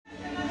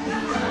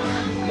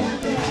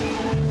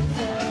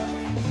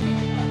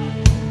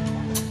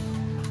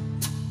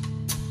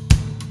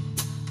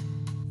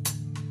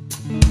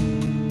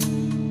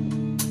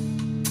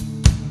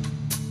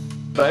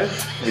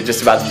Info. We're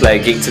just about to play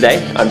a gig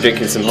today. I'm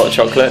drinking some hot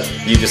chocolate.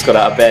 You just got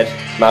out of bed.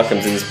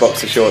 Malcolm's in his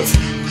boxer shorts.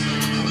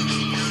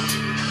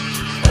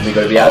 And we've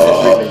got to be out of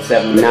this room in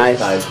 7 minutes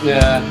time.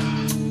 Yeah.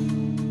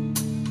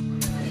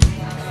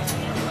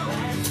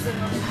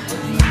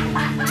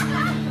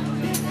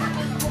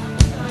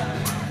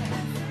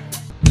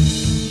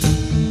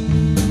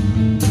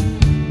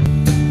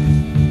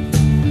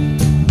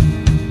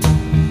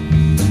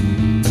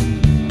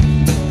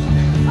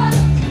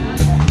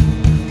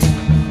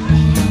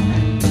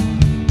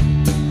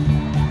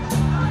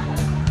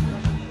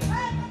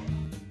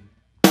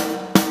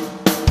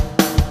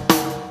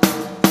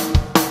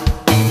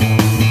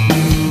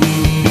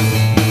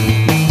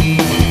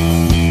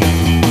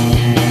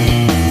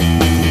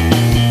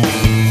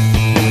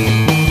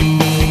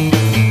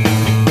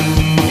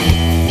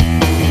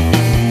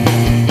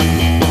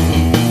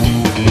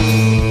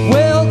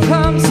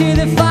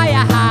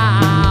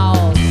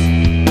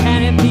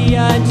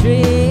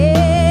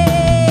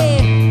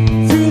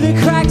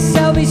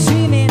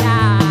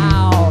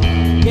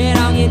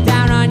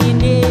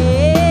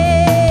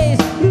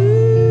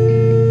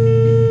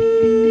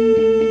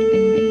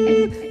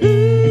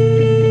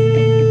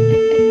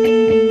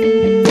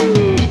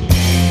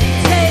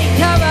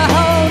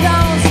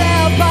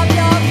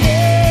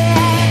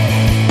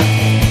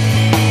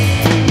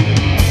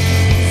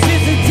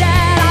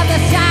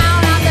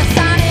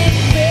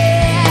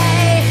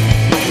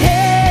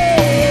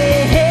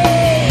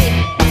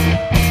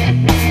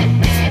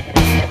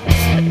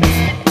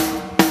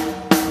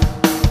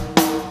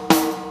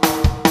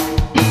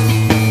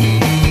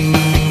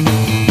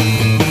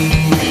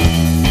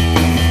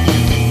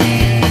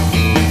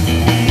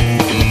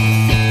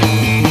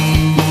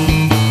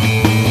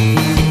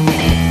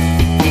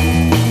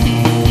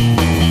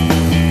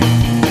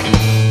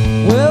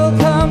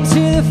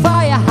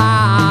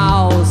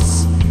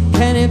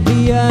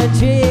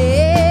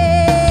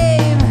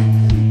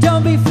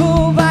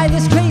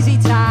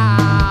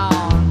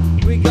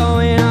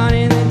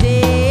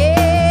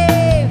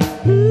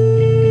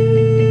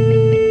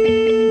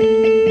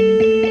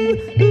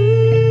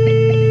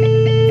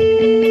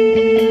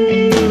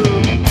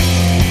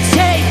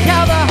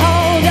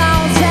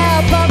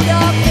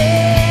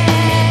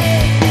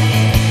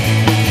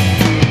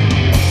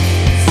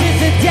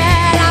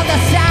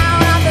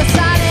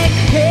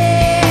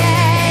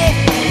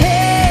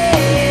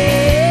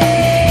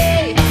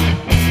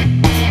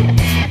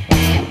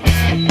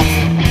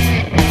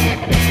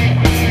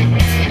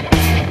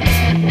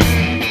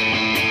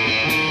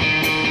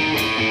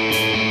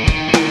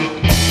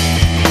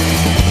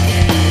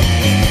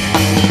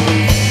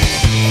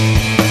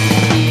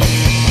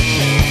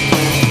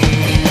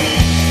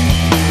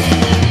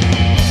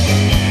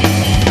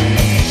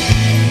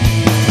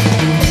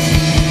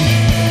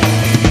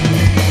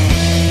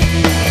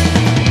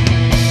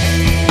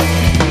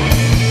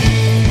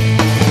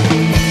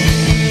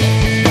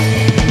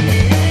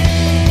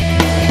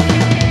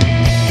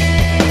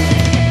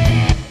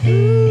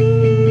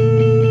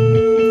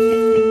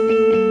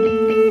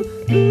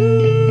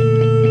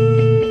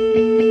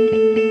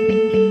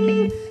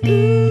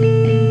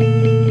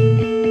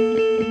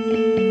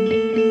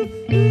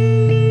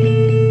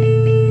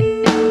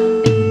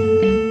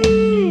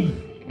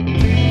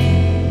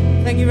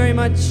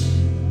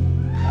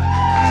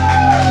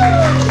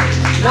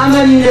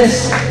 Nanbanjin で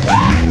す。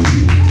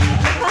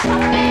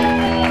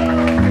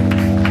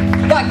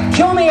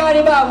興味があ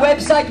ればウェ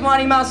ブサイトもあ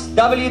ります。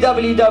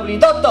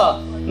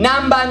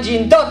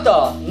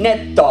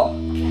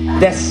www.nanbanjin.net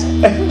で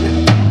す。ぜ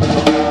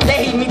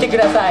ひ見てく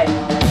ださい。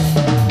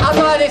あ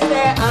とはです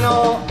ね、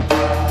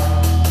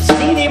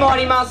CD もあ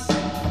ります。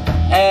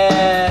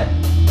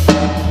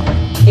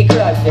いく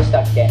らでした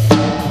っけ？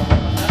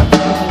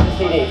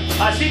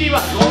 CD は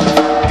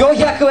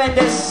500円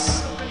です。